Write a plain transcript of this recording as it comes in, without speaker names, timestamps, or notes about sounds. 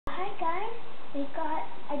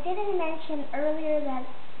I didn't mention earlier that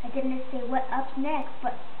I didn't say what up next,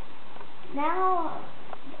 but now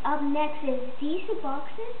up next is these two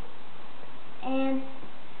boxes. And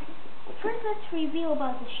first let's review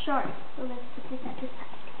about the shark. So let's put this at the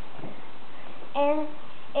side. And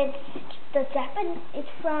it's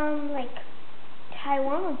from like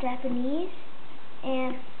Taiwan or Japanese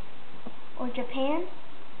or Japan.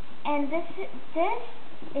 And this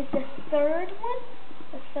is the third one,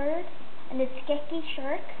 and it's Geki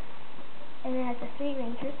Shark, and it has the 3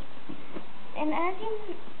 rangers. And as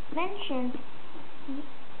you mentioned,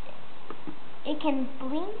 it can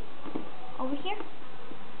blink over here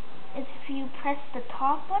if you press the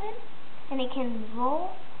top button, and it can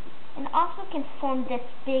roll, and also can form this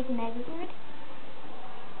big megazord.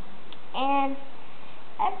 And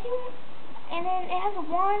then it has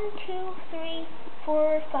 1, 2, 3,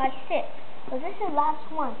 4, 5, 6. So this is the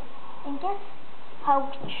last one. And guess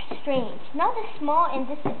how strange. Now this is small and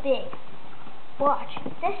this is big. Watch.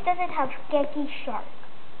 This doesn't have Geki Shark.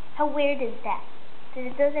 How weird is that? That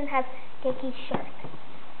it doesn't have Geki Shark.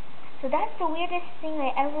 So that's the weirdest thing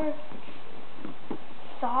I ever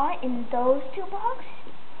saw in those two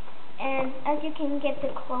boxes. And as you can get the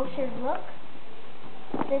closer look,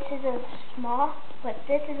 this is a small, but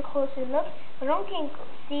this is a closer look. But I can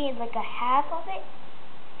see like a half of it.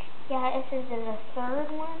 Yeah, this is the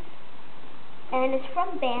third one. And it's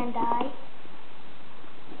from Bandai.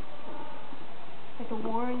 Like a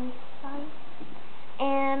warning sign.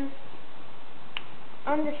 And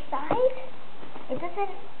on the side, it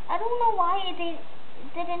doesn't, I don't know why it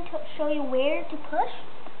didn't show you where to push.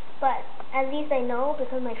 But at least I know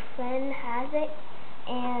because my friend has it.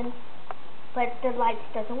 But the lights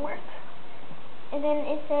doesn't work. And then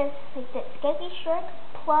it says like the Geki Shark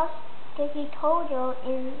plus Geki Tojo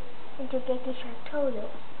into Geki Shark Tojo.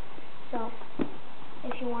 So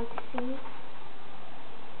if you want to see.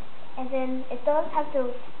 And then it does have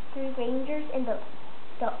those 3 rangers in the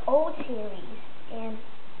old series. And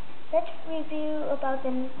let's review about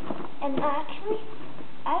them. And actually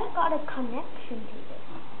I got a connection to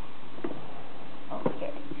this. Oh,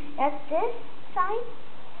 here. That's this sign.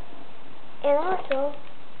 And also,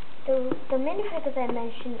 the minifigures I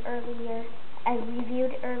mentioned earlier, I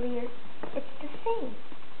reviewed earlier, it's the same.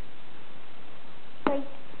 Like,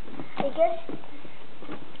 I guess,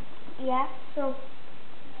 yeah, so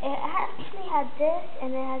it actually had this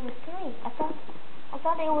and it has a 3. I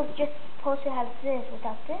thought it was just supposed to have this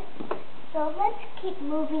without this. So let's keep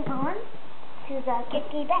moving on to the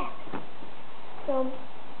Geki Bat. So,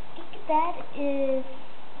 Geki Bat is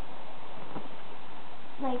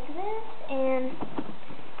like this, and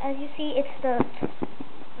as you see, it's the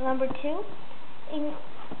number 2.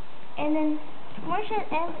 And then mentioned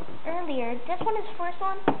earlier, this one is first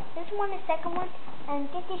one, this one is second one, and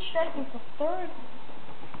Geki Shark is the third one.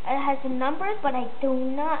 It has the numbers, but I do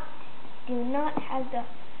not have the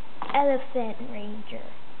Elephant Ranger.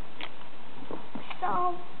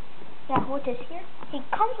 So yeah, what is here? He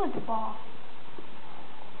comes with the ball.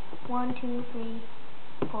 1, 2, 3,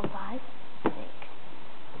 4, 5, 6.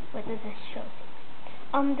 What does this show?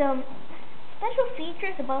 The special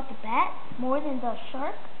features about the bat, more than the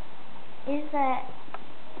shark, is that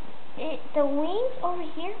the wings over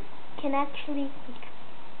here can actually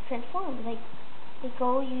transform. Like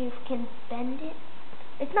you can bend it.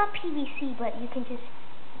 It's not PVC, but you can just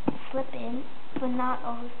flip in, but not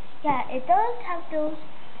over. Yeah, it does have those,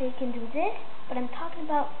 so you can do this. But I'm talking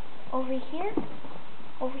about over here.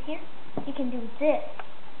 Over here, you can do this.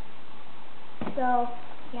 So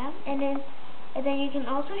yeah, and then you can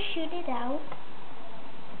also shoot it out.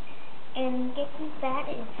 And Geki Bat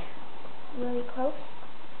is really close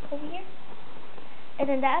over here. And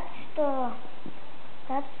then that's the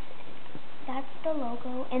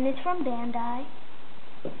logo, and it's from Bandai.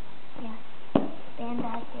 Yeah,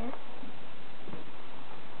 Bandai here.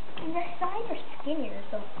 And the sides are skinnier,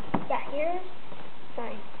 so yeah, here's the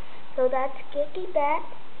sign. So that's Geki Bat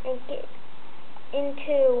and get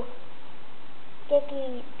into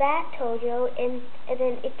Geki Bat Tojo, and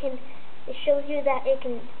then it shows you that it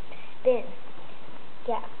can spin.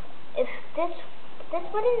 Yeah. If this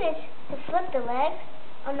button is to flip the legs,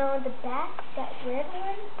 on the back, that red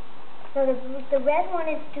one. No, the red one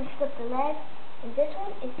is to flip the legs, and this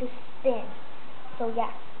one is to spin. So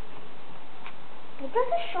yeah. It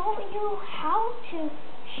doesn't show you how to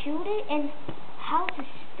shoot it and how to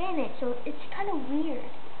spin it, so it's kind of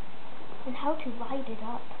weird. And how to light it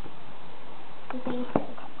up. Maybe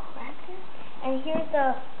crackers. And here's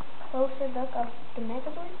the closer look of the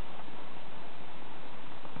Megazord.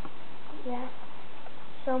 Yeah.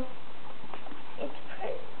 So it's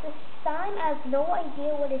the sign. I have no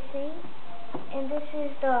idea what it's saying. And this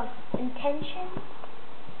is the intention.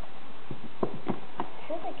 I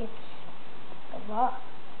feel like it's a lot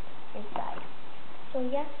inside. So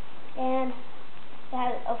yeah, and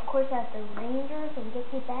that of course has the Rangers and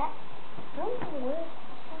Dicky Bat. I don't know where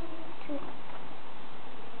to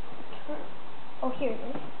turn. Oh, here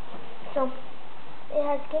it is. So it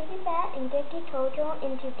has Dicky Bat and Dicky Tojo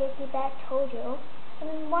into Dicky Bat Tojo. And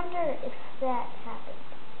I wonder if that happened.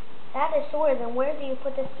 That is sword, then where do you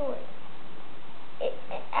put the sword?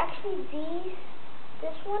 Actually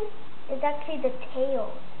this one is actually the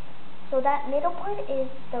tails. So that middle part is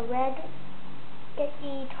the red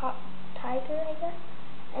Dicky tiger, I guess.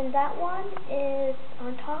 And that one is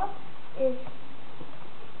on top is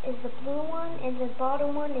the blue one, and the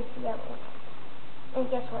bottom one is the yellow one. And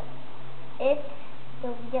guess what? It's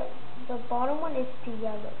the bottom one is the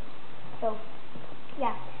yellow. So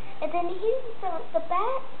yeah. And then here's the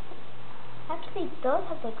bat actually does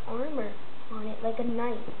have like armor on it, like a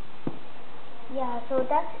knight. Yeah, so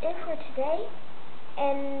that's it for today.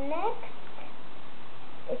 And next,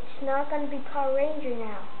 it's not gonna be Power Ranger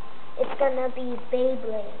now. It's gonna be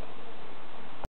Beyblade.